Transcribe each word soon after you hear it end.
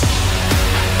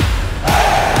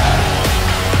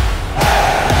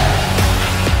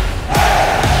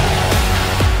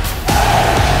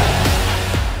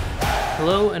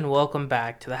welcome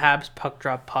back to the Habs Puck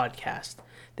Drop Podcast.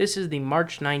 This is the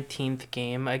March 19th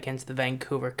game against the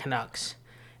Vancouver Canucks.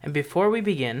 And before we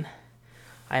begin,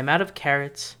 I am out of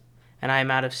carrots and I am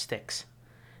out of sticks.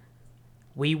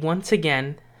 We once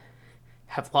again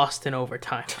have lost in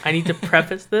overtime. I need to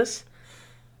preface this.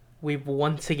 We've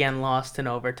once again lost in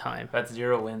overtime. That's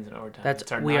 0 wins in overtime.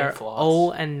 That's our we 9 are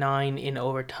flaws. 0-9 in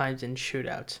overtimes and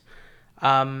shootouts.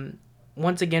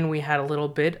 Once again, we had a little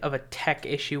bit of a tech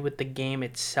issue with the game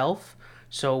itself,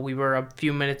 so we were a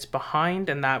few minutes behind,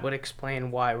 and that would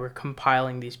explain why we're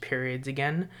compiling these periods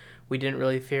again. We didn't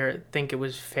really think it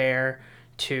was fair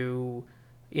to,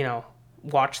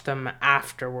 watch them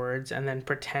afterwards and then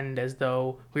pretend as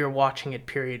though we were watching it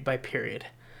period by period.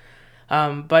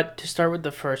 But to start with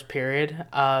the first period,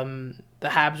 the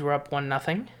Habs were up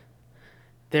 1-0.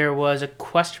 There was a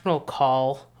questionable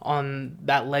call on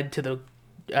that led to the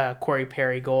Corey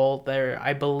Perry goal.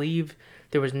 I believe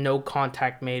there was no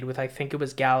contact made with, I think it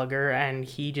was Gallagher, and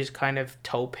he just kind of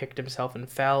toe-picked himself and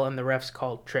fell, and the refs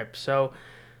called trip. So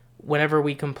whenever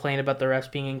we complain about the refs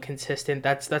being inconsistent,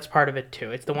 that's part of it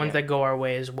too. It's the ones that go our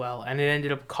way as well, and it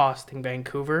ended up costing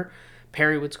Vancouver.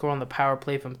 Perry would score on the power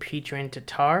play from Petrie and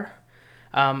Tatar.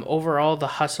 Overall, the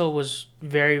hustle was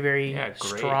very, very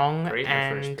strong, great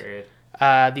and in the first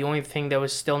period. The only thing that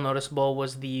was still noticeable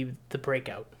was the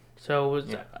breakout. So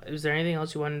was there anything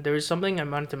else you wanted? There was something I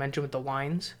wanted to mention with the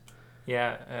lines.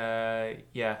 Yeah.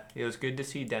 It was good to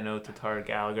see Danault, Tatar,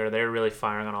 Gallagher. They were really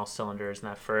firing on all cylinders in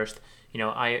that first.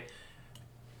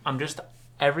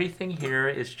 Everything here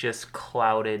is just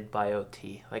clouded by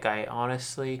OT. Like, I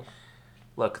honestly,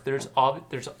 look, there's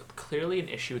clearly an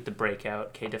issue with the breakout.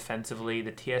 Okay, defensively,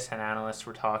 the TSN analysts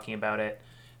were talking about it.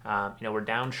 We're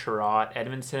down Sherratt.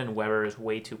 Edmondson and Weber is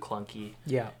way too clunky.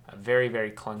 Yeah. Very, very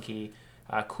clunky.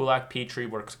 Kulak Petrie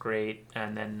works great,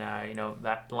 and then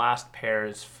that last pair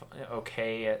is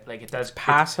okay. It's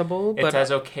passable, but it's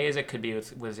as okay as it could be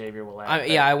with Xavier Ouellet.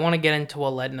 I want to get into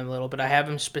Ouellet in a little bit. I have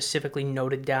him specifically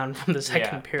noted down from the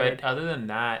second period. But other than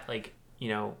that,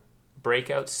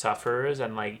 breakout suffers,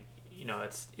 and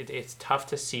it's tough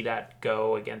to see that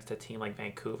go against a team like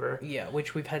Vancouver. Yeah,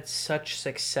 which we've had such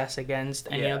success against.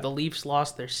 And, the Leafs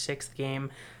lost their 6th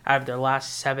game out of their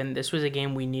last 7. This was a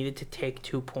game we needed to take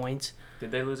 2 points. Did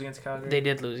they lose against Calgary? They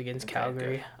did lose against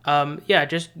Calgary.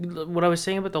 Just what I was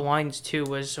saying about the lines, too,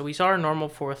 was so we saw our normal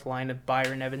fourth line of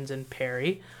Byron, Evans, and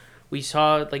Perry. We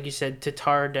saw, like you said,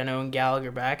 Tatar, Danault, and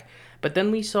Gallagher back. But then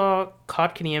we saw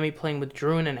Kotkaniemi playing with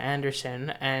Drouin and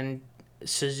Anderson, and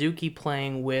Suzuki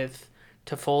playing with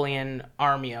Toffoli and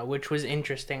Armia, which was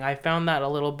interesting. I found that a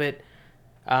little bit.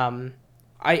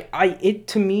 It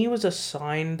to me was a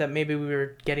sign that maybe we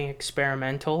were getting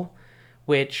experimental,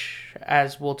 which,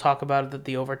 as we'll talk about at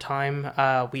the overtime,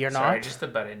 we are not. Sorry, just to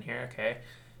butt in here, okay?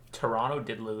 Toronto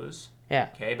did lose. Yeah.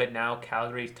 Okay, but now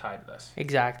Calgary's tied with us.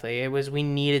 Exactly. We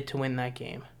needed to win that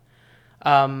game.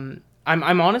 I'm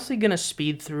honestly gonna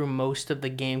speed through most of the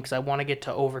game because I want to get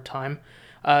to overtime.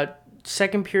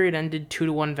 Second period ended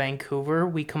 2-1 Vancouver.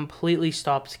 We completely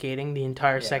stopped skating the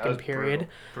entire second period.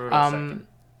 Brutal second.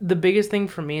 The biggest thing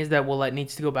for me is that Ouellet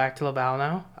needs to go back to Laval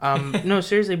now. No,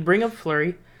 seriously, bring up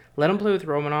Fleury. Let him play with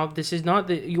Romanov. This is not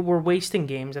we're wasting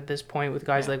games at this point with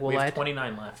guys like Ouellet. We have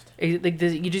 29 left.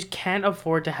 You just can't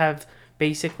afford to have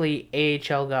basically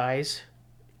AHL guys,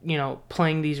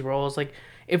 playing these roles. Like,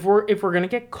 if we're gonna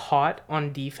get caught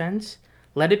on defense,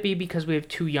 let it be because we have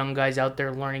 2 young guys out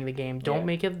there learning the game. Don't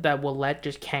make it that Ouellet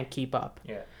just can't keep up.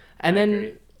 Yeah. And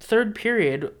then third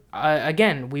period,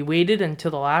 again, we waited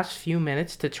until the last few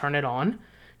minutes to turn it on.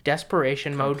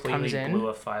 Desperation mode comes in. Completely blew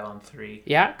a 5-on-3.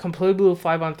 Yeah, completely blew a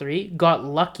 5-on-3. Got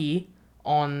lucky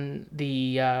on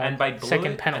the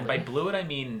second penalty. And by blew it,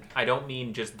 I don't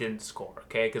mean just didn't score,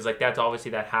 okay? Because that's obviously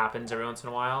that happens every once in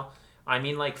a while. I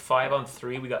mean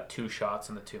 5-on-3, we got 2 shots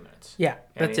in the 2 minutes. Yeah,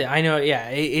 that's it. I know,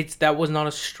 yeah, that was not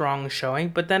a strong showing.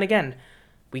 But then again,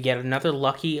 we get another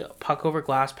lucky puck over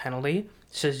glass penalty.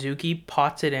 Suzuki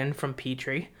pots it in from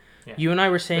Petrie. Yeah. You and I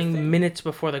were saying minutes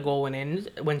before the goal went in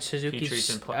when Suzuki's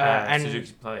Suzuki's playing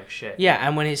like shit. Yeah,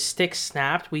 and when his stick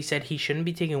snapped, we said he shouldn't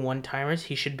be taking one-timers.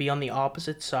 He should be on the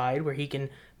opposite side where he can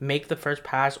make the first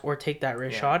pass or take that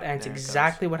wrist shot, and it's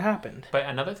exactly what happened. But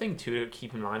another thing, too, to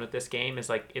keep in mind with this game is,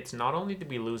 it's not only did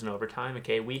we lose in overtime,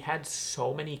 okay, we had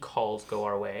so many calls go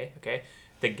our way, okay?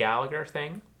 The Gallagher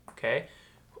thing, okay?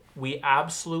 We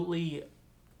absolutely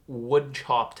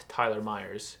wood-chopped Tyler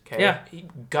Myers, okay? Yeah.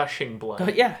 Gushing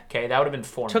blood. Yeah. Okay, that would have been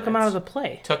 4 minutes. Took him out of the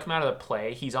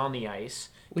play. He's on the ice.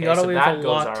 We got away with a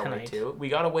lot tonight. Too. We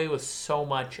got away with so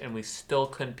much, and we still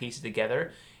couldn't piece it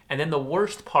together. And then the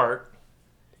worst part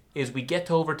is we get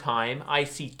to overtime. I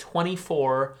see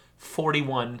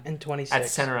 24-41 And 26. at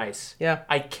center ice. Yeah.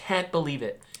 I can't believe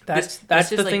it. That's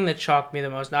This is the like- thing that shocked me the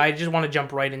most. I just want to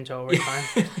jump right into overtime.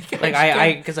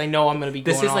 Like, Because I know I'm going to be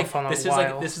going off on a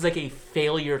while. This is like a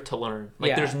failure to learn. Like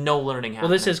Yeah. there's no learning happening.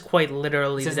 Well, this is quite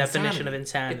literally This the is definition of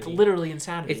insanity. It's literally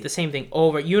insanity. It's the same thing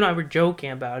over. You and I were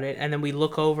joking about it, and then we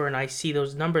look over and I see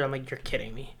those numbers. I'm like, you're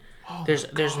kidding me. Oh There's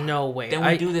my God. no way. Then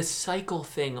we do this cycle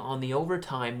thing on the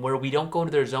overtime where we don't go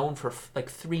into their zone for like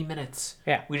 3 minutes.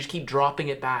 Yeah. We just keep dropping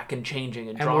it back and changing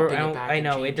and And dropping it back. I and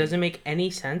know changing. it doesn't make any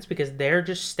sense because they're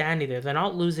just standing there. They're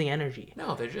not losing energy.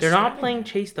 No, they're just. They're not standing playing there.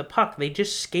 chase the puck. They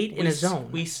just skate in a zone.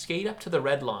 We skate up to the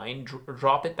red line,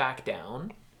 drop it back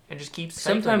down, and just keep.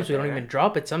 cycling Sometimes it we don't there. even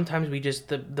drop it. Sometimes we just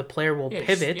the player will Yeah,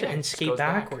 pivot yeah, it and just skate goes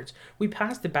back. backwards. We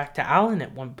passed it back to Allen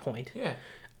at one point. Yeah,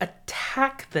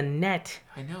 Attack the net.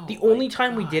 I know. The only my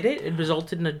time we God. did it, it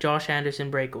resulted in a Josh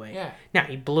Anderson breakaway. Yeah, Now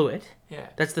he blew it. yeah.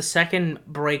 That's the second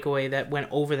breakaway that went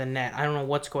over the net. I don't know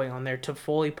what's going on there.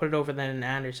 Toffoli put it over then in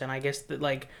Anderson. I guess that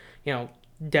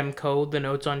Demko, the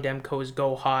notes on Demko is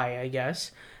go high, I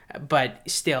guess. But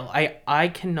still, I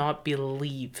cannot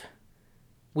believe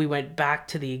we went back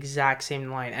to the exact same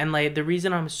line. And like the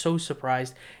reason I'm so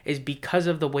surprised is because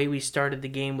of the way we started the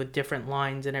game with different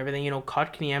lines and everything.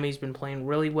 Kotkaniemi's been playing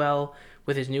really well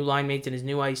with his new line mates and his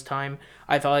new ice time.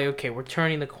 I thought, like, okay, we're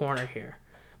turning the corner here.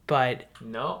 But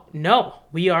No.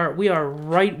 we are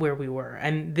right where we were.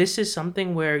 And this is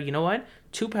something where, you know what?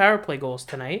 2 power play goals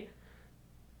tonight.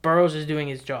 Burrows is doing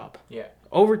his job. Yeah.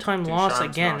 Overtime loss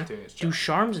Ducharme's again. not doing his job.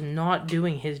 Ducharme's not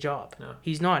doing his job. No.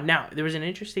 He's not. Now, there was an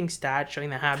interesting stat showing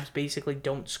the Habs basically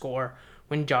don't score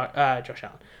when Josh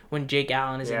Allen, when Jake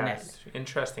Allen is in net. Yes.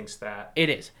 Interesting stat. It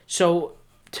is. So,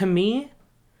 to me,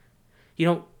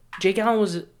 Jake Allen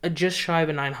was just shy of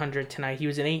a 900 tonight. He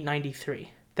was an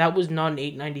 893. That was not an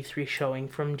 893 showing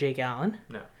from Jake Allen.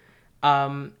 No.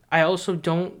 I also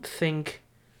don't think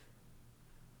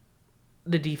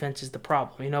the defense is the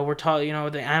problem. We're talking.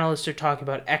 The analysts are talking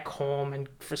about Ekholm and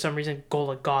for some reason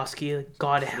Goligoski. Like,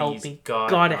 God help me.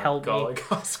 God help me.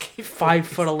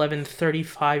 5'11",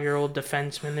 35-year-old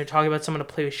defenseman. They're talking about someone to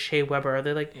play with Shea Weber. Are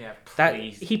they like Yeah, that?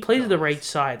 please He plays the don't. right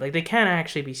side. Like they can't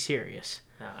actually be serious.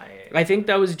 No, I think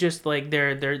that was just like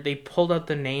they pulled out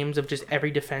the names of just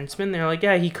every defenseman. They're like,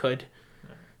 yeah, he could,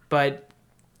 but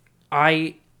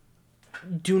I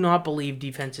do not believe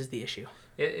defense is the issue.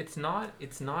 It's not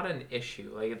an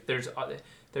issue. Like there's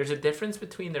a difference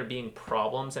between there being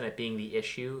problems and it being the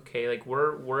issue. Okay, like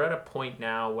we're at a point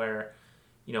now where,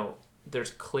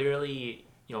 there's clearly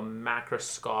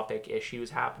macroscopic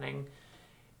issues happening,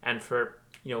 and for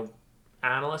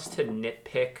analysts to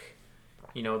nitpick,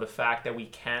 the fact that we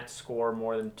can't score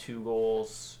more than 2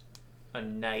 goals a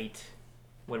night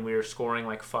when we were scoring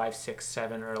like 5, 6,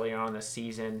 7 earlier on in the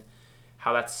season.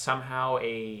 How that's somehow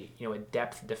a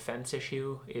depth defense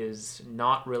issue is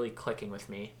not really clicking with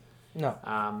me. No.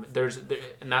 And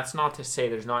that's not to say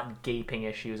there's not gaping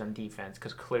issues on defense,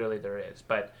 because clearly there is.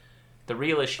 But the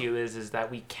real issue is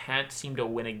that we can't seem to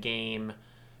win a game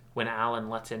when Allen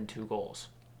lets in 2 goals,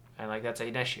 and like that's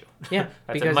an issue. Yeah,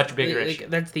 that's a much bigger issue.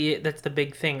 That's the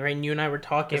big thing, right? And you and I were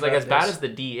talking Because about like as bad this. as the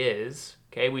D is,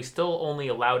 okay, we still only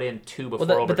allowed in 2 before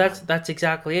But overtime. that's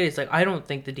exactly it. It's like I don't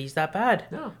think the D's that bad.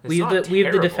 No, it's we have not the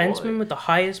terrible. defenseman with the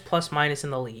highest plus minus in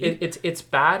the league. It's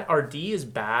bad. Our D is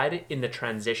bad in the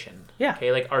transition. Yeah.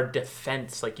 Okay, like our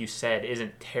defense, like you said,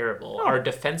 isn't terrible. No. Our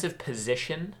defensive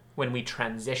position when we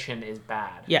transition is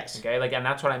bad. Yes. Okay, like, and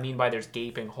that's what I mean by there's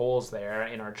gaping holes there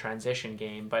in our transition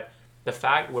game. But the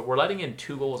fact we're letting in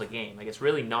 2 goals a game, like it's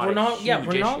really not. we're not. Huge Yeah,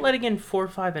 we're not issue. letting in 4 or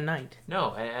 5 a night.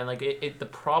 No, and like the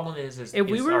problem is If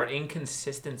we were- our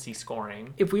inconsistency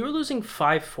scoring. If we were losing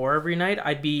 5-4 every night,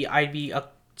 I'd be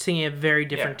singing a very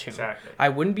different tune. Exactly. I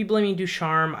wouldn't be blaming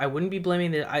Ducharme. I wouldn't be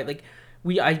blaming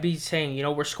I'd be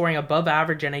saying, we're scoring above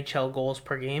average NHL goals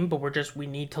per game, but we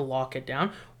need to lock it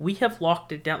down. We have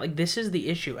locked it down. Like, this is the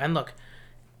issue. And look,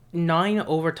 9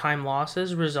 overtime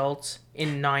losses results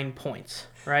in 9 points,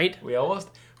 right? We almost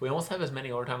have as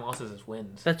many overtime losses as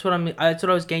wins. That's what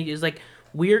I was getting. Is like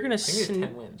we are gonna I think it's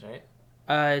 10 wins,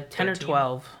 right? 10 or 13?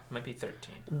 12. Might be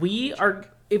 13. We are.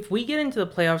 If we get into the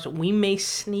playoffs, we may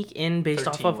sneak in based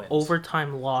off 13 of wins.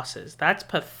 overtime losses. That's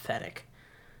pathetic.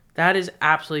 That is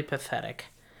absolutely pathetic.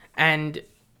 And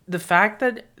the fact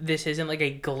that this isn't like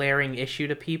a glaring issue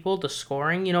to people, the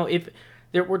scoring, if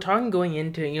we're talking going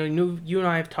into, you and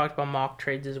I have talked about mock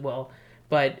trades as well,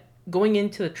 but going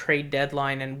into the trade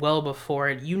deadline and well before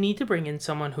it, you need to bring in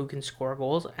someone who can score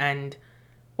goals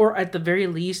or at the very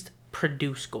least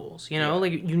produce goals.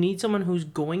 Like you need someone who's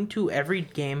going to every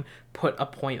game put a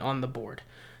point on the board.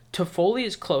 Toffoli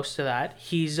is close to that.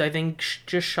 He's, I think,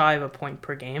 just shy of a point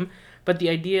per game. But the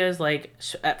idea is, like,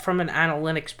 from an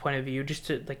analytics point of view, just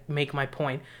to like make my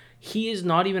point, he is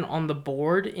not even on the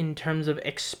board in terms of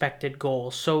expected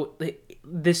goals. So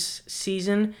this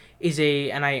season is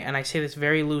and I say this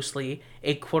very loosely,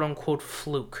 a quote unquote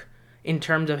fluke in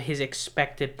terms of his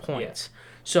expected points. Yeah.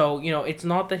 So, it's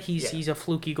not that he's a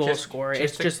fluky goal scorer.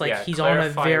 It's just like he's on a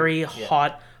very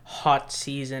hot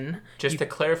season. Just to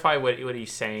clarify what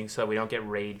he's saying so that we don't get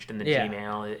raged in the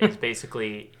Gmail, is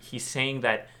basically he's saying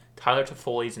that Tyler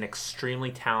Toffoli is an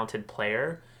extremely talented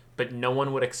player, but no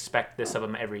one would expect this of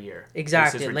him every year.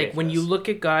 Exactly. Like when you look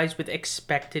at guys with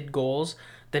expected goals,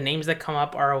 the names that come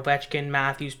up are Ovechkin,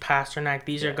 Matthews, Pasternak.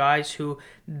 These are guys who,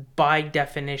 by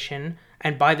definition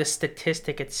and by the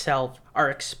statistic itself, are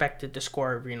expected to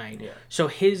score every night. Yeah. So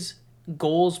his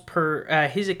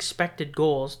expected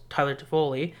goals, Tyler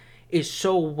Toffoli, is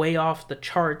so way off the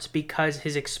charts because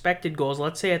his expected goals,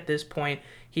 let's say at this point,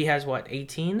 he has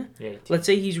 18? Yeah, 18. Let's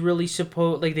say he's really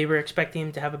they were expecting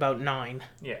him to have about 9.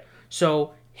 Yeah.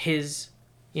 So his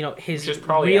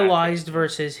realized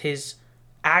versus his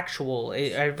actual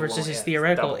versus his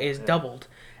theoretical is doubled.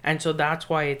 And so that's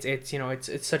why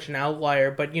it's such an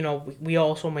outlier, but we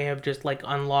also may have just like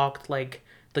unlocked like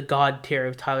the god tier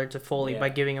of Tyler Toffoli by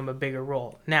giving him a bigger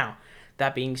role. Now,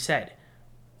 that being said,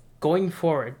 going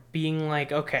forward, being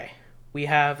like, okay, we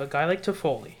have a guy like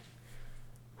Toffoli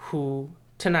who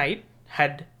tonight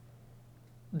had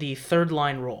the third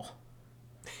line role.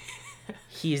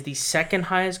 He is the second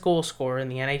highest goal scorer in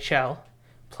the NHL,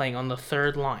 playing on the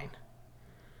third line.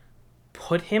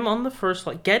 Put him on the first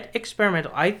line. Get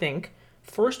experimental. I think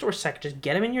first or second, just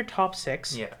get him in your top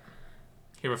 6. Yeah.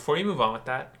 Here, before you move on with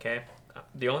that, okay,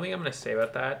 the only thing I'm going to say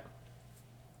about that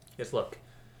is, look,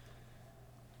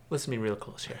 listen to me real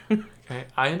close here, okay?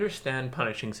 I understand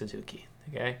punishing Suzuki,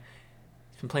 okay?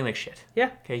 He's been playing like shit. Yeah.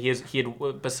 Okay, he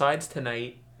had besides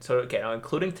tonight, so okay, now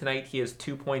including tonight, he has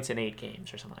 2 points in 8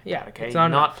 games or something like that. Okay, it's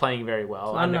not playing very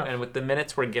well, and with the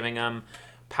minutes we're giving him,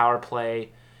 power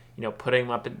play, putting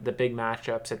him up in the big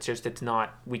matchups, it's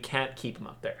not. We can't keep him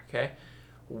up there. Okay,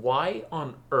 why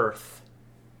on earth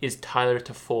is Tyler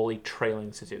Toffoli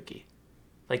trailing Suzuki?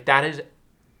 Like, that is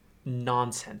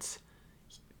nonsense.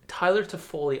 Tyler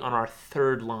Toffoli on our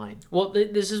third line. Well,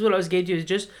 this is what I was getting to. Is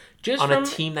just on a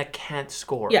team that can't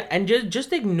score. Yeah, and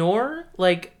just ignore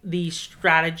like the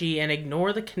strategy and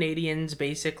ignore the Canadians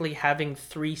basically having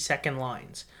 3 second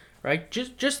lines, right?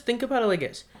 Just think about it like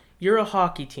this: you're a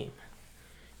hockey team.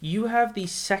 You have the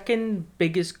second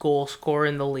biggest goal scorer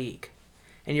in the league,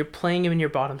 and you're playing him in your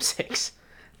bottom 6.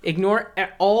 Ignore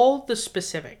all the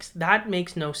specifics. That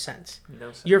makes no sense.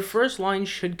 No sense. Your first line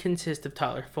should consist of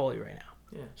Tyler Toffoli right now.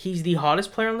 Yeah. He's the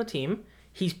hottest player on the team.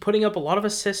 He's putting up a lot of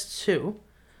assists too.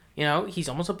 He's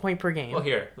almost a point per game. Well,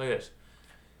 here, look at this.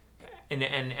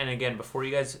 And again, before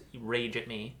you guys rage at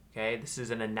me, okay, this is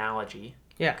an analogy.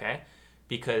 Yeah. Okay?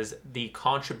 Because the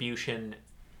contribution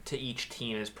to each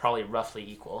team is probably roughly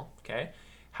equal, okay?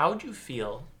 How would you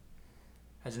feel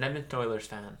as an Edmonton Oilers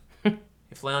fan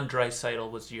if Leon Draisaitl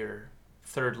was your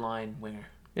third line winger?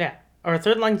 Yeah. Or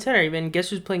third line center even. Guess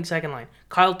who's playing second line?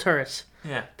 Kyle Turris.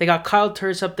 Yeah. They got Kyle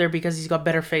Turris up there because he's got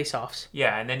better face-offs.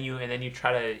 Yeah, and then you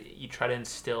try to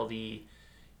instill the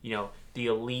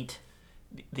elite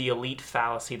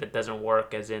fallacy that doesn't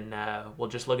work, as in we'll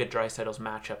just look at Draisaitl's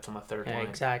matchups on the third line.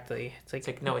 Exactly. It's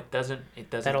like no, it doesn't.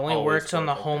 That only works on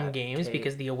the home games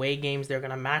because the away games they're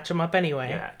gonna match them up anyway.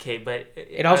 Yeah. Okay, but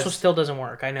it also still doesn't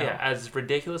work. I know. Yeah. As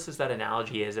ridiculous as that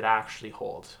analogy is, it actually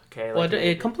holds. Okay. Like, well,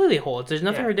 it completely holds. There's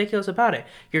nothing ridiculous about it.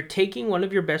 You're taking one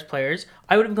of your best players.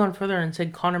 I would have gone further and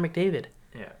said Connor McDavid.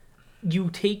 Yeah. You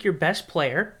take your best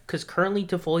player, because currently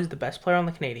Toffoli's the best player on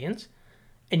the Canadians,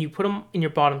 and you put him in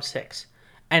your bottom 6.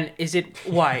 And is it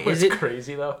why? Is it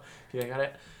crazy though? If you think about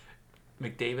it,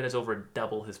 McDavid has over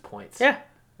double his points. Yeah,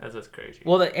 that's crazy.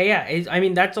 Well, I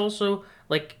mean that's also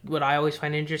like what I always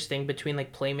find interesting between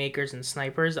like playmakers and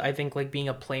snipers. I think like being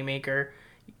a playmaker,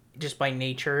 just by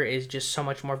nature, is just so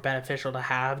much more beneficial to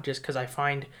have. Just because I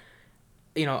find,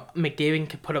 McDavid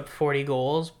can put up 40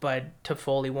 goals, but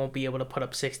Toffoli won't be able to put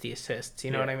up 60 assists.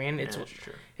 You know what I mean? That's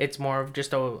true. It's more of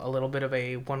just a little bit of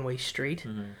a one-way street.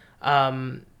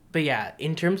 Mm-hmm. But yeah,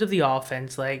 in terms of the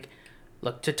offense, like,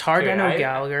 look, Tatar, Danault,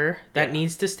 Gallagher, that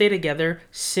needs to stay together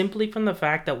simply from the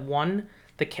fact that, one,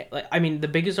 the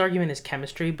biggest argument is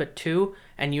chemistry, but two,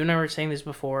 and you and I were saying this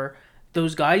before,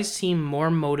 those guys seem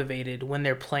more motivated when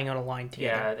they're playing on a line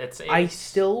together. Yeah, I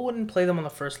still wouldn't play them on the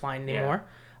first line anymore.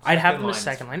 I'd have them as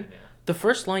second line. Yeah. The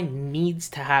first line needs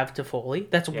to have Toffoli.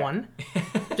 That's one.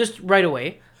 Just right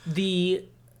away.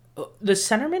 The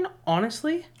centerman,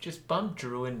 honestly, Just bump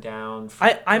Druin down.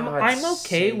 I'm God's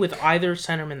okay sake. with either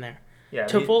centerman there. Yeah,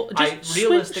 To full,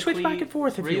 just switch back and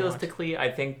forth if you want. realistically,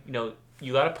 I think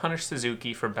you got to punish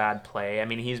Suzuki for bad play. I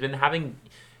mean, he's been having.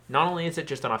 Not only is it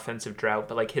just an offensive drought,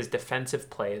 but like his defensive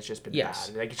play has just been bad.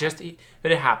 Like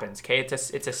but it happens. Okay, it's a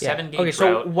 7-game Okay,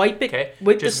 drought. so wipe it. Okay,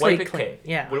 Wipe just the wipe slate it. clean. Okay,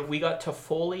 Yeah. we got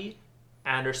Toffoli,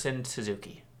 Anderson,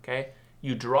 Suzuki. Okay,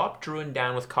 you drop Druin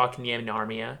down with Kotkaniemi and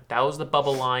Armia. That was the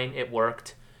bubble line. It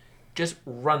worked. Just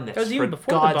run this. That was even for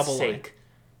before the God's bubble line. sake.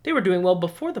 They were doing well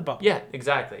before the bubble. Yeah,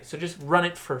 exactly. So just run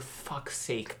it for fuck's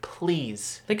sake,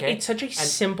 please. Like, okay? it's such a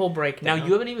simple breakdown. Now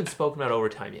you haven't even spoken about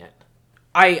overtime yet.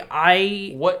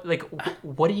 I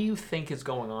What do you think is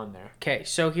going on there? Okay,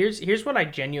 so here's what I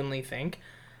genuinely think.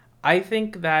 I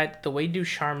think that the way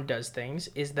Ducharme does things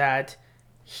is that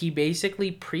he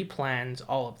basically pre-plans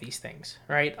all of these things,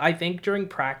 right? I think during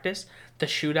practice, the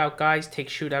shootout guys take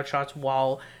shootout shots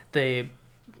while the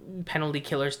penalty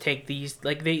killers take these.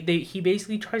 Like he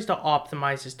basically tries to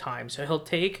optimize his time. So he'll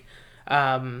take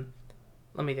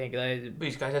let me think.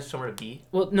 These guys have somewhere to be.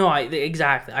 Well, no,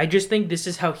 exactly. I just think this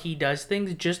is how he does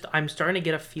things. Just I'm starting to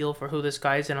get a feel for who this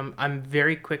guy is, and I'm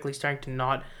very quickly starting to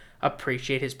not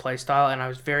appreciate his play style, and I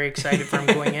was very excited for him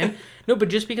going in. No, but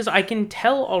just because I can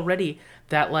tell already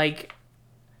that like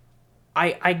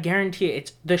I guarantee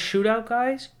it's the shootout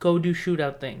guys go do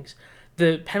shootout things.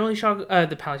 The penalty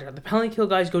kill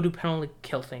guys go do penalty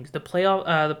kill things. The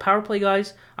power play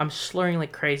guys, I'm slurring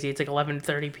like crazy. It's like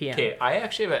 11:30 p.m. Okay, I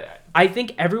actually have I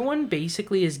think everyone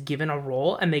basically is given a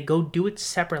role and they go do it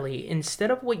separately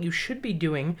instead of what you should be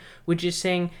doing, which is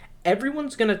saying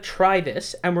everyone's going to try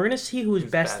this and we're going to see who's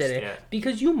best at it. Yeah.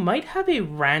 Because you might have a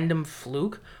random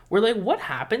fluke where, like, what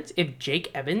happens if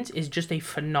Jake Evans is just a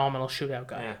phenomenal shootout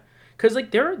guy? Yeah. Because, like,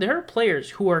 there are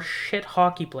players who are shit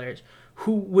hockey players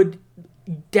who would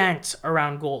dance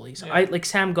around goalies. Yeah. Like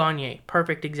Sam Gagner,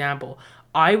 perfect example.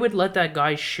 I would let that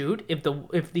guy shoot if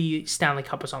the Stanley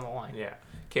Cup was on the line. Yeah.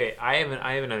 Okay, I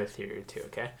have another theory or two,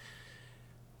 okay?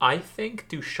 I think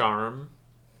Ducharme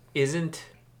isn't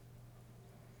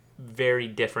very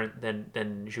different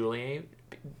than Julien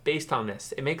based on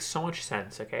this. It makes so much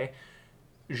sense, okay?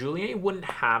 Julien wouldn't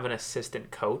have an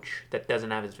assistant coach that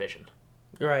doesn't have his vision.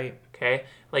 Right. Okay?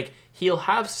 Like he'll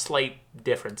have slight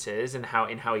differences in how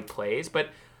he plays, but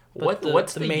But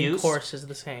what's the the main use? course is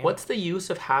the same. What's the use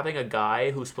of having a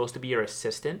guy who's supposed to be your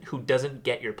assistant who doesn't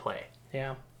get your play?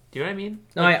 Yeah. Do you know what I mean?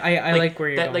 No, I like where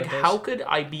you're that, going like with this. how could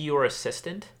I be your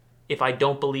assistant if I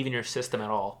don't believe in your system at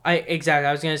all? Exactly.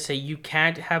 I was gonna say you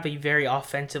can't have a very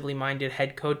offensively minded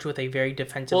head coach with a very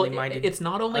defensively minded. It's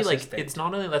not only assistant. like it's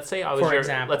not only let's say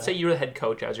let's say you're the head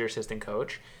coach as your assistant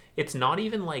coach. It's not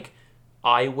even like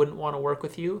I wouldn't want to work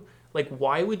with you. Like,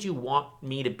 why would you want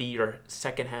me to be your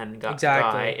secondhand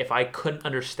guy if I couldn't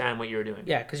understand what you're doing?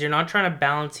 Yeah, because you're not trying to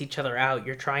balance each other out.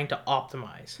 You're trying to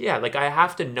optimize. Yeah, like I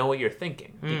have to know what you're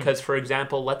thinking. Because, for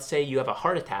example, let's say you have a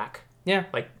heart attack. Yeah.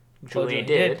 Like Julien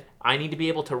did. I need to be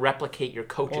able to replicate your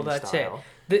coaching style.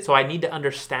 So I need to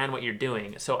understand what you're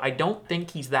doing. So I don't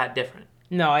think he's that different.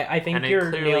 No, I think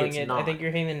you're nailing it. Not. I think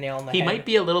you're hitting the nail on the head. He head. might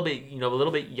be a little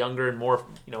bit younger and more,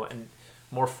 and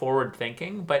more forward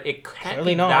thinking, but it can't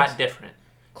be that different.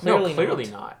 Clearly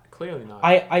not.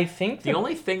 I think the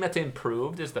only thing that's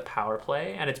improved is the power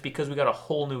play, and it's because we got a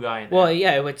whole new guy in there. Well,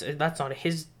 yeah, that's not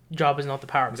his job. Is not the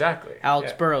power play. Exactly.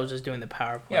 Alex Burrows is doing the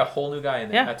power play. Yeah, a whole new guy in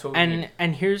there. Yeah, That's what we need.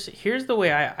 And here's the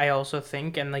way I also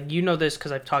think, and like you know this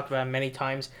because I've talked about it many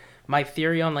times. My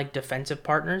theory on like defensive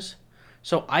partners.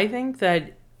 So I think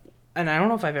that, and I don't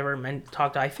know if I've ever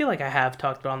I feel like I have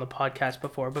talked about it on the podcast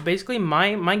before, but basically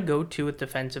my go-to with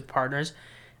defensive partners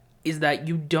is that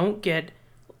you don't get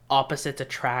opposites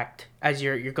attract as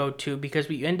your go-to, because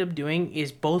what you end up doing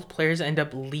is both players end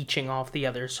up leeching off the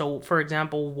other. So for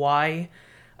example, why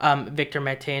Victor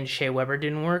Mete and Shea Weber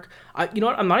didn't work. You know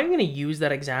what? I'm not even going to use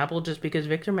that example just because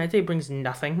Victor Mete brings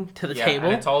nothing to the table.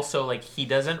 And it's also like he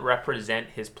doesn't represent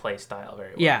his play style very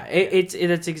well. Yeah, it's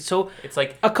so it's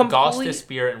like a complete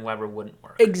Gostisbehere and Weber wouldn't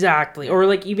work. Exactly, or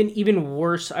like even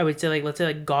worse, I would say let's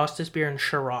say Gostisbehere and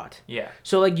Sherratt. Yeah.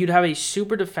 So like you'd have a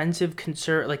super defensive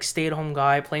stay-at-home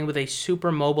guy playing with a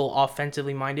super mobile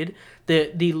offensively minded.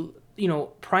 The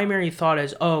primary thought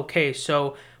is,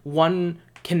 so one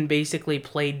can basically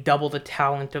play double the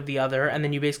talent of the other, and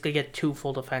then you basically get two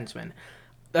full defensemen.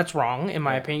 That's wrong, in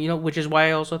my opinion, which is why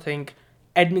I also think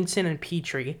Edmondson and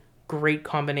Petrie, great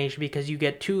combination, because you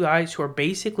get two guys who are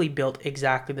basically built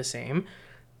exactly the same,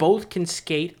 both can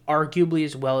skate arguably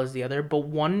as well as the other, but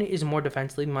one is more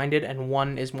defensively minded and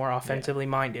one is more offensively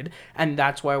minded, and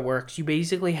that's why it works. You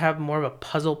basically have more of a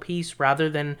puzzle piece rather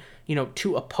than,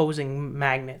 two opposing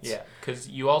magnets. Yeah, because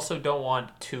you also don't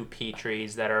want two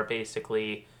Petries that are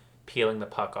basically peeling the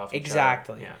puck off each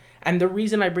Exactly. other. Yeah. And the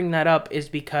reason I bring that up is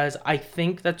because I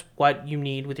think that's what you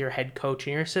need with your head coach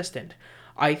and your assistant.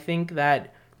 I think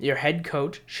that your head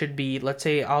coach should be, let's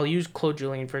say, I'll use Claude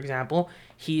Julien, for example.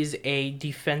 He's a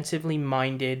defensively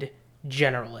minded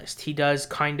generalist. He does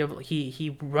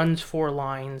he runs 4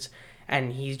 lines,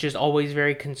 and he's just always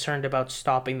very concerned about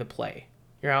stopping the play,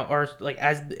 or like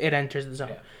as it enters the zone.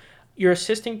 Yeah. Your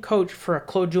assistant coach for a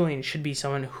Claude Julien should be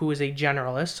someone who is a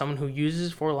generalist, someone who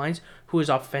uses 4 lines, who is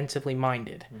offensively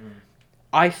minded. Mm-hmm.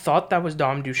 I thought that was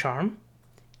Dom Ducharme.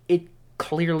 It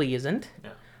clearly isn't.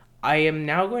 Yeah. I am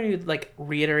now going to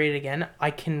reiterate again. I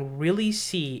can really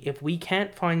see if we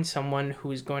can't find someone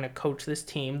who is going to coach this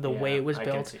team the way it was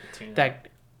built, that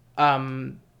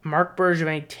Marc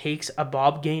Bergevin takes a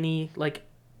Bob Gainey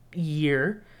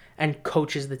year and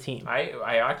coaches the team.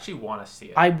 I actually want to see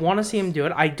it. I want to see him do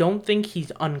it. I don't think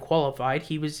he's unqualified.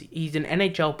 He's an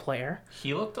NHL player.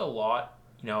 He looked a lot.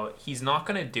 He's not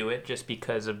going to do it just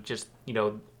because of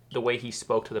the way he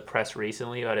spoke to the press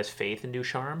recently about his faith in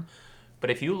Ducharme. But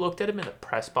if you looked at him in the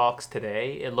press box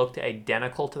today, it looked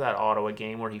identical to that Ottawa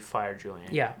game where he fired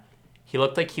Julien. Yeah. He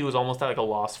looked like he was almost at a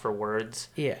loss for words.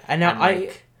 Yeah. And now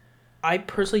I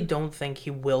personally don't think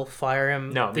he will fire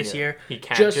him this year. He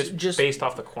can't, just based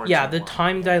off the quarantine. Yeah, the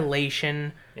time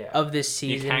dilation of this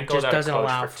season just doesn't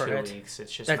allow for 2 it. weeks.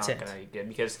 It's just not going to be good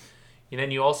because then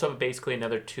you also have basically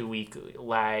another 2-week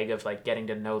lag of getting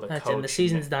to know the coach. And the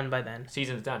season's done by then.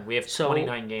 Season's done. We have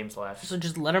 29 games left. So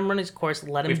just let him run his course.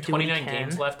 Let him do what he can. We have 29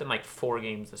 games left and 4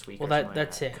 games this week. Well,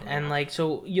 that's it. And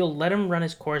so you'll let him run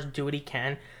his course, do what he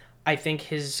can. I think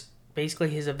his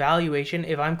evaluation.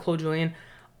 If I'm Claude Julien,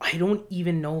 I don't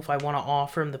even know if I want to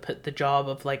offer him the job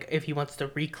of if he wants to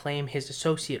reclaim his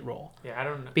associate role. Yeah, I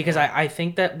don't know. Because I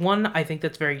think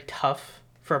that's very tough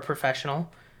for a professional.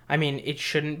 I mean, it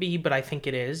shouldn't be, but I think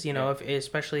it is. If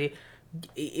especially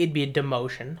it'd be a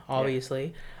demotion, obviously.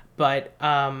 Yeah. But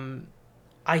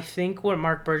I think what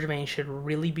Marc Bergevin should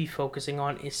really be focusing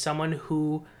on is someone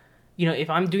who, if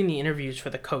I'm doing the interviews for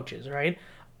the coaches, right?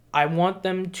 I want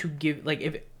them to give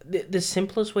if the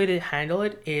simplest way to handle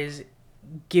it is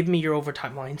give me your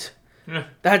overtime lines. Yeah,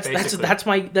 that's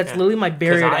literally my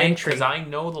barrier to entry. Because I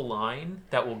know the line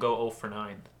that will go 0 for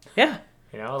 9. Yeah.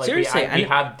 Seriously, we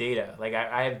have data.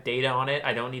 I have data on it.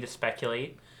 I don't need to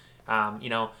speculate.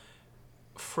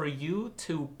 For you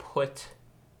to put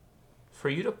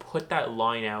that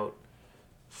line out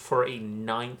for a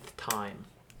 9th time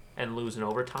and lose in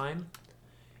overtime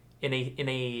in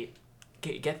a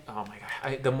get oh my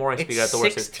god! The more I speak about, the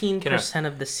worse. 16%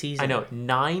 of the season. I know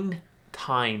 9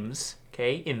 times.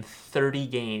 Okay, in 30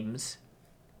 games,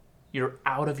 you're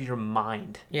out of your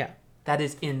mind. Yeah. That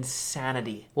is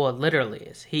insanity. Well, it literally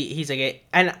is. He's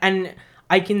and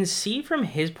I can see from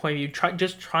his point of view,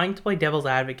 trying to play devil's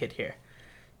advocate here,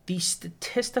 the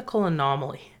statistical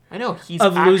anomaly. I know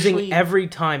losing every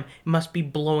time must be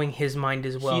blowing his mind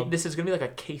as well. This is gonna be a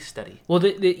case study. Well,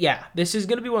 this is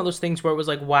gonna be one of those things where it was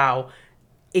wow,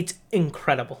 it's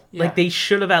incredible. Yeah. They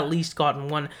should have at least gotten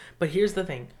one. But here's the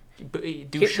thing.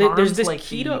 Ducharme's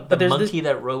the monkey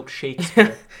that wrote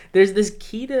Shakespeare. There's this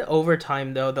key to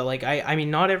overtime, though, that I mean,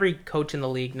 not every coach in the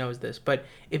league knows this, but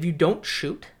if you don't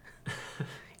shoot,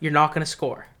 you're not going to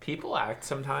score. People act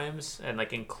sometimes, and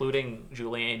including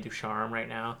Julien Ducharme right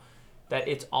now, that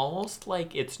it's almost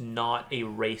like it's not a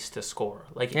race to score.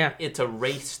 It's a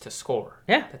race to score.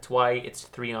 Yeah. That's why it's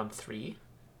 3-on-3.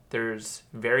 There's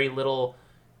very little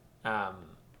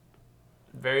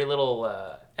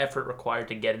effort required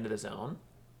to get into the zone.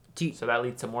 So that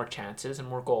leads to more chances and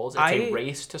more goals. It's a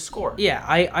race to score. Yeah,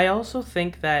 I also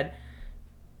think that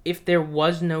if there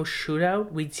was no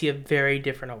shootout, we'd see a very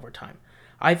different overtime.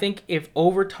 I think if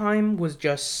overtime was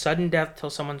just sudden death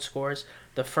till someone scores,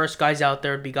 the first guys out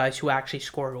there would be guys who actually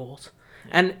score goals.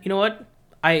 Yeah. And you know what?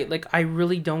 I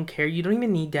really don't care. You don't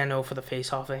even need Danault for the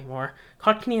face-off anymore.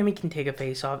 Kotkaniemi can take a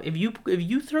face-off. If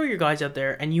you throw your guys out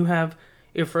there and you have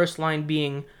your first line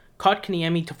being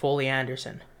Kotkaniemi, Toffoli,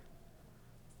 Anderson,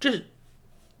 just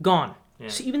gone. Yeah.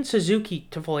 So even Suzuki,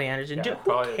 Toffoli, Anderson,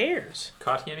 who cares?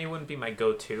 Kotkaniemi wouldn't be my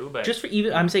go-to, but just for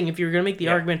even, I'm saying if you're gonna make the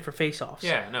argument for face-offs,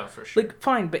 yeah, no, for sure.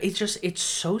 Fine, but it's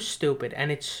so stupid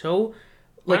and it's so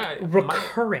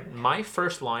recurring. My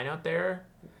first line out there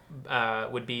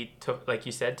would be, to, like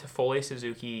you said, Toffoli,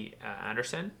 Suzuki,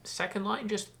 Anderson. Second line,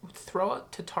 just throw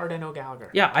out Tatar, Dano, Gallagher.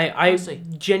 Yeah, I Honestly.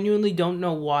 genuinely don't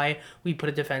know why we put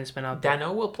a defenseman out there.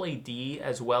 Dano will play D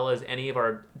as well as any of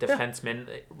our defensemen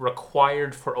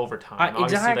required for overtime.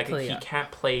 Exactly. Like, he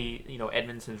can't play,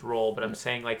 Edmondson's role, but I'm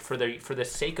saying, like, for the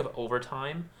sake of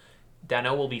overtime,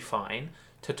 Dano will be fine.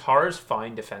 Tatar's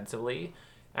fine defensively,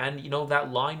 and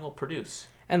that line will produce.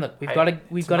 And look,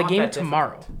 we've got a game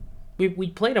tomorrow. We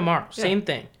play tomorrow. Yeah. Same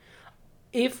thing.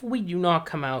 If we do not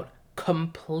come out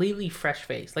completely fresh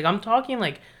faced, like I'm talking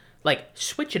like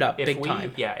switch it up big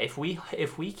time. Yeah, if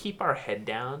we keep our head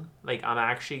down, like I'm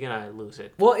actually gonna lose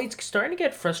it. Well, it's starting to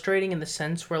get frustrating in the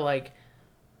sense where like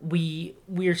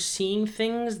we're seeing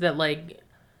things that like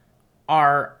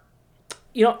are,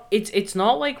 it's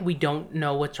not like we don't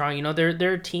know what's wrong.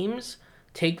 There are teams,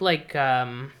 take like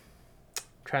trying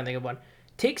to think of one.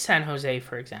 Take San Jose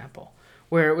for example,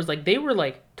 where it was like they were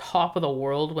like top of the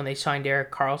world when they signed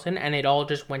Erik Karlsson, and it all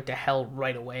just went to hell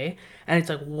right away. And it's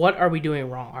like, what are we doing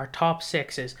wrong? Our top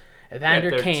six is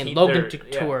Evander Kane, Logan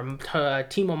Couture,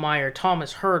 Timo Meier,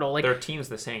 Thomas Hertl. Like their team's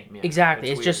the same. Yeah.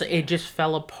 Exactly. It just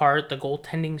fell apart. The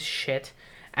goaltending's shit,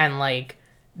 and like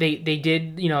they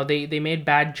did, they made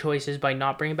bad choices by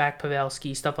not bringing back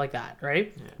Pavelski, stuff like that,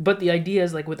 right? Yeah. But the idea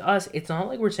is like with us, it's not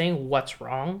like we're saying what's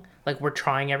wrong, like we're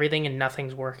trying everything and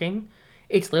nothing's working.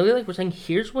 It's literally like we're saying,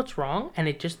 here's what's wrong, and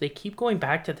they keep going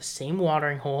back to the same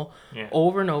watering hole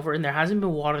over and over, and there hasn't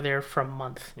been water there for a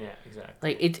month. Yeah,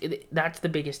 exactly. Like that's the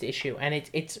biggest issue, and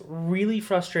it's really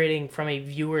frustrating from a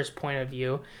viewer's point of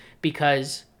view,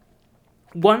 because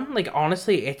one, like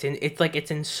honestly, it's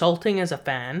insulting as a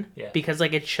fan, because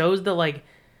like it shows that like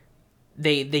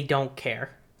they don't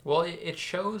care. Well, it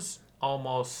shows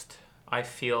almost, I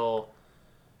feel,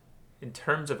 in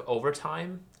terms of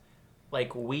overtime,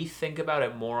 like, we think about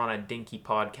it more on a Dinky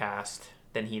podcast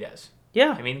than he does.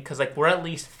 Yeah. I mean, because, like, we're at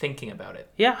least thinking about it.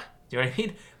 Yeah. Do you know what I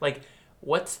mean? Like,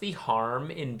 what's the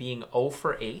harm in being 0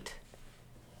 for 8,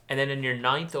 and then in your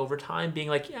 9th overtime being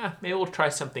like, yeah, maybe we'll try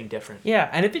something different. Yeah,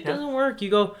 and if it doesn't work, you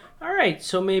go, all right,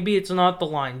 so maybe it's not the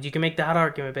lines. You can make that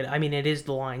argument, but, I mean, it is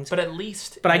the lines. But at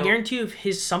least... But I guarantee you, if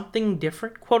his something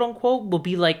different, quote-unquote, will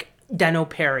be like Dano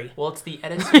Perry. Well, it's the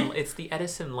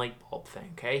Edison light bulb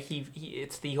thing, okay?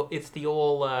 It's the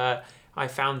old I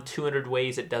found 200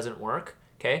 ways it doesn't work,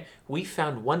 okay? We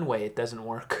found one way it doesn't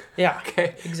work. Yeah.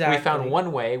 Okay? Exactly. We found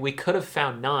one way. We could have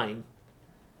found 9.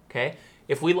 Okay?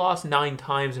 If we lost 9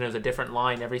 times and it was a different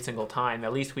line every single time,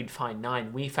 at least we'd find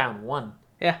 9. We found 1.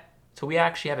 Yeah. So we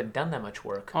actually haven't done that much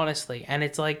work. Honestly, and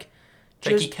it's like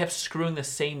like he kept screwing the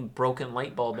same broken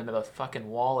light bulb into the fucking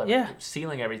wall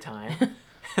ceiling every time.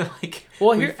 Like,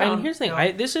 well, here's the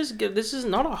thing. This is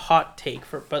not a hot take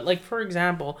but like, for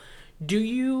example, I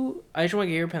just want to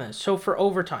get your opinion on this. So for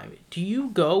overtime, do you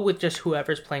go with just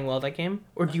whoever's playing well that game,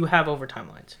 or do you have overtime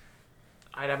lines?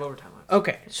 I'd have overtime lines.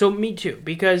 Okay, so me too,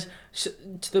 because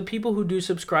to the people who do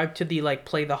subscribe to the like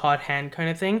play the hot hand kind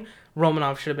of thing,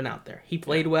 Romanov should have been out there. He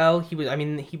played well. He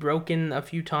broke in a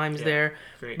few times there.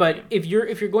 But game. if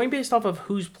you're going based off of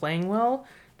who's playing well,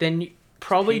 then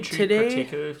probably Petrie today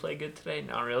particularly played good today.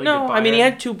 Not really. No, I mean he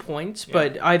had 2 points,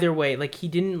 but either way, like he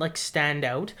didn't like stand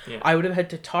out. Yeah. I would have had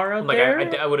Tatar out there.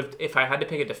 I would have, if I had to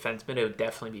pick a defenseman, it would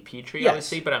definitely be Petrie,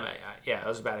 obviously. But that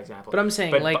was a bad example. But I'm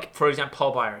saying, but, for example,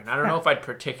 Paul Byron. I don't know if I'd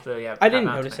particularly have. I didn't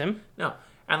notice him. No,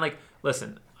 and like,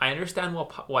 listen, I understand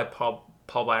why Paul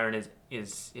Byron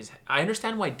is. I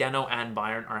understand why Deno and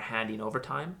Byron are handy in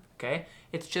overtime. Okay,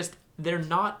 it's just they're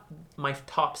not my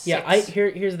top 6. Yeah,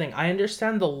 here's the thing. I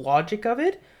understand the logic of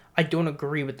it. I don't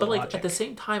agree with the logic. But at the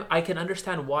same time, I can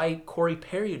understand why Corey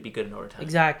Perry would be good in overtime.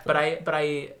 Exactly. But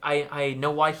I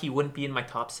know why he wouldn't be in my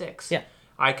top 6. Yeah.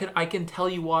 I can tell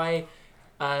you why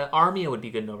Armia would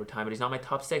be good in overtime, but he's not my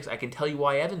top 6. I can tell you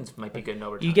why Evans might be good in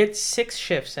overtime. You get 6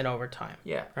 shifts in overtime.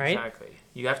 Yeah, right? Exactly.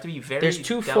 You have to be very. There's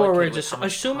 2 forwards.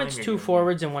 Assume it's 2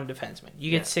 forwards and 1 defenseman.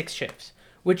 You get 6 shifts,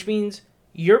 which means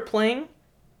you're playing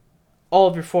all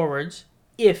of your forwards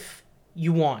if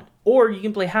you want. Or you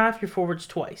can play half your forwards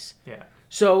twice. Yeah.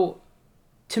 So,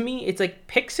 to me, it's like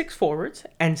pick 6 forwards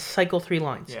and cycle 3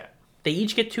 lines. Yeah. They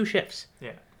each get 2 shifts.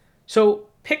 Yeah. So,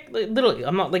 pick, literally,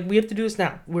 I'm not, like, we have to do this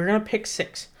now. We're going to pick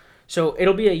 6. So,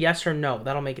 it'll be a yes or no.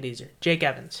 That'll make it easier. Jake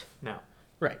Evans. No.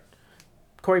 Right.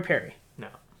 Corey Perry. No.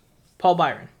 Paul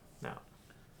Byron. No.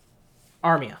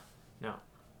 Armia. No.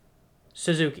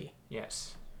 Suzuki.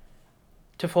 Yes.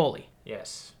 Toffoli.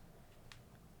 Yes.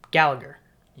 Gallagher.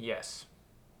 Yes.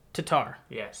 Tatar.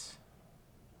 Yes.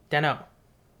 Dano.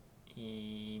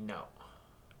 No.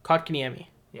 Kotkaniemi.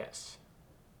 Yes.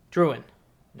 Drouin.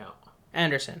 No.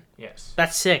 Anderson. Yes.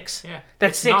 That's 6. Yeah.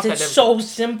 That's 6. It's so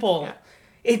simple. Yeah.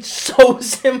 It's so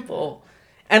simple.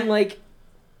 And, like,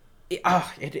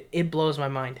 it blows my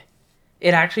mind.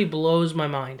 It actually blows my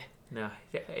mind. No.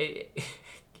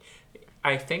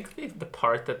 I think the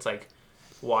part that's, like,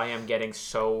 why I'm getting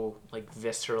so, like,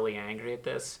 viscerally angry at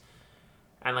this,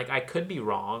 and, like, I could be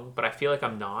wrong, but I feel like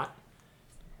I'm not,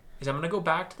 is I'm going to go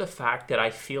back to the fact that I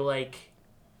feel like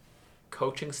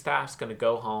coaching staff's going to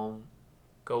go home,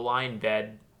 go lie in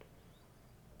bed,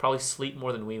 probably sleep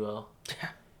more than we will. Yeah.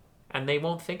 And they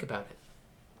won't think about it.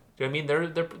 Do you know what I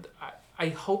mean? They're I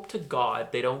hope to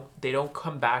God they don't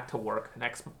come back to work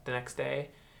the next day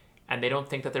and they don't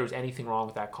think that there was anything wrong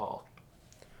with that call.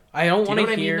 I don't want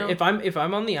to hear, if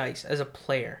I'm on the ice as a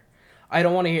player, I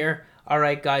don't want to hear, all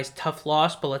right, guys, tough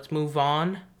loss, but let's move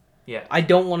on. Yeah. I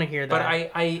don't want to hear that.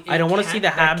 But I don't want to see the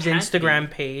Habs Instagram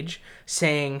page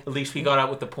saying, at least we got out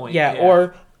with the point. Yeah,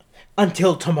 or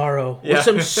until tomorrow. Yeah. Or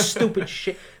some stupid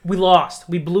shit. We lost.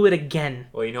 We blew it again.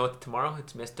 Well, you know what? Tomorrow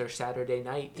it's Mr. Saturday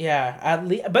Night. Yeah,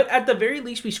 but at the very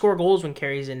least, we score goals when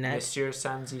Carey's in net. Monsieur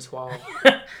Samedi Soir.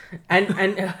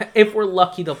 and if we're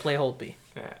lucky, they'll play Holtby.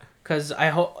 Yeah. Because I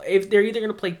hope if they're either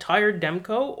gonna play tired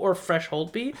Demko or fresh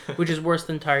Holtby, which is worse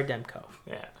than tired Demko.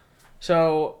 Yeah.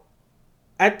 So,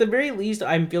 at the very least,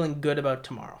 I'm feeling good about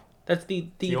tomorrow. That's the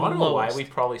Do you want to know why we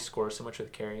probably score so much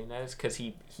with Carey in that? Is because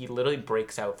he literally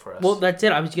breaks out for us. Well, that's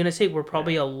it. I was gonna say we're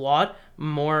probably a lot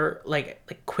more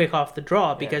like quick off the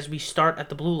draw because we start at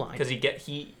the blue line. Because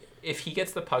if he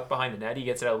gets the puck behind the net, he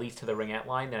gets it at least to the ringette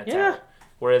line, then it's out.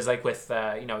 Whereas like with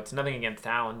it's nothing against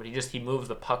Allen, but he moves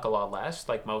the puck a lot less,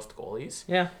 like most goalies.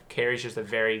 Yeah. Carey's just a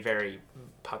very, very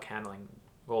puck handling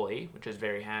goalie, which is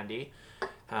very handy.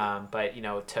 But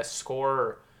to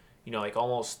score, like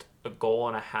almost a goal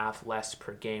and a half less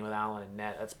per game with Allen in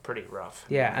net, that's pretty rough.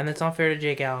 Yeah, and it's not fair to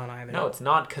Jake Allen either. No, it's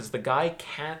not, because the guy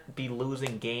can't be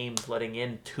losing games letting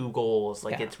in 2 goals.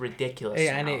 Like, it's ridiculous.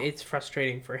 Yeah, and it's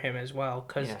frustrating for him as well,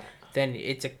 because then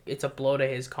it's a blow to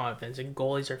his confidence, and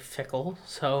goalies are fickle.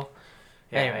 So,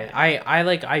 anyway,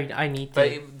 I need to...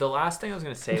 But the last thing I was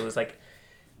going to say was, like,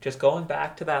 just going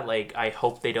back to that, like, I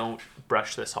hope they don't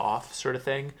brush this off sort of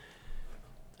thing.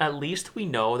 At least we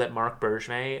know that Marc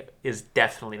Bergevin is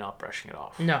definitely not brushing it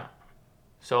off. No.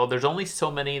 So there's only so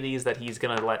many of these that he's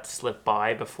going to let slip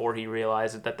by before he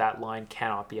realizes that line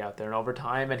cannot be out there in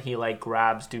overtime, and he, like,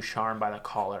 grabs Ducharme by the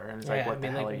collar and is like, what the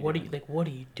hell are you doing? What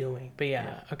are you doing?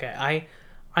 But okay,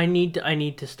 I need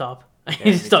to stop. I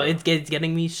need to stop. It's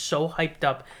getting me so hyped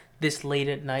up this late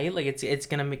at night. Like, it's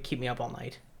going to keep me up all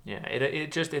night. Yeah,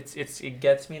 it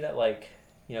gets me that, like,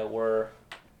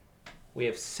 we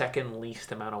have second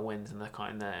least amount of wins in the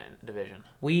division.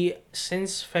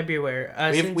 Since February...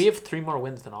 we have 3 more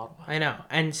wins than Ottawa. I know.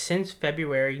 And since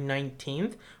February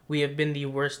 19th, we have been the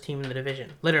worst team in the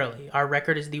division. Literally. Our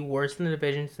record is the worst in the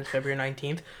division since February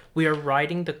 19th. We are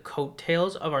riding the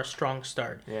coattails of our strong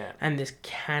start. Yeah. And this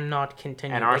cannot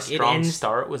continue. And our strong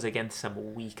start was against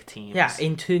some weak teams. Yeah,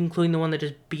 including the one that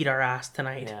just beat our ass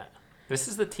tonight. Yeah. This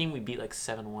is the team we beat like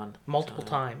 7-1. Multiple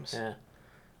times. Yeah.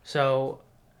 So...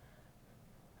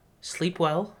 sleep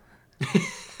well.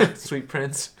 Sweet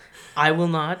Prince. I will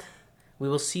not. We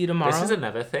will see you tomorrow. This is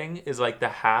another thing, is like the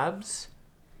Habs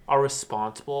are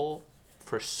responsible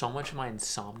for so much of my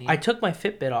insomnia. I took my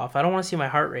Fitbit off. I don't want to see my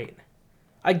heart rate.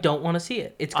 I don't want to see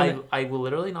it. It's gonna... I will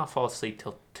literally not fall asleep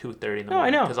till 2:30 in the morning.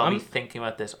 I know. Because I'll be thinking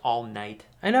about this all night.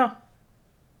 I know.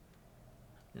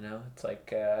 It's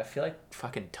like, I feel like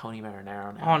fucking Tony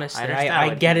Marinaro now. Honestly,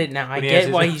 I get it now. I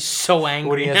get why he's so angry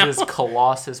when he has his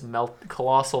colossal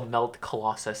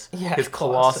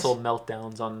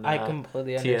meltdowns on I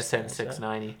completely TSN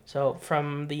 690. So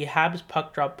from the Habs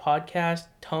Puck Drop podcast,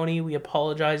 Tony, we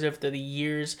apologize after the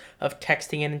years of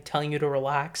texting in and telling you to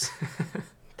relax.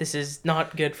 This is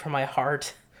not good for my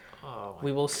heart.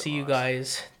 We will see you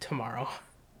guys tomorrow.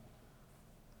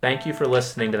 Thank you for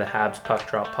listening to the Habs Puck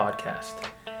Drop podcast.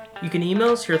 You can email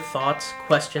us your thoughts,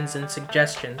 questions, and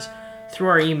suggestions through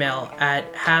our email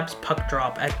at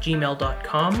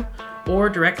habspuckdrop@gmail.com or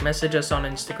direct message us on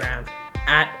Instagram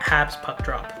at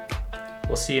habspuckdrop.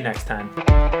 We'll see you next time.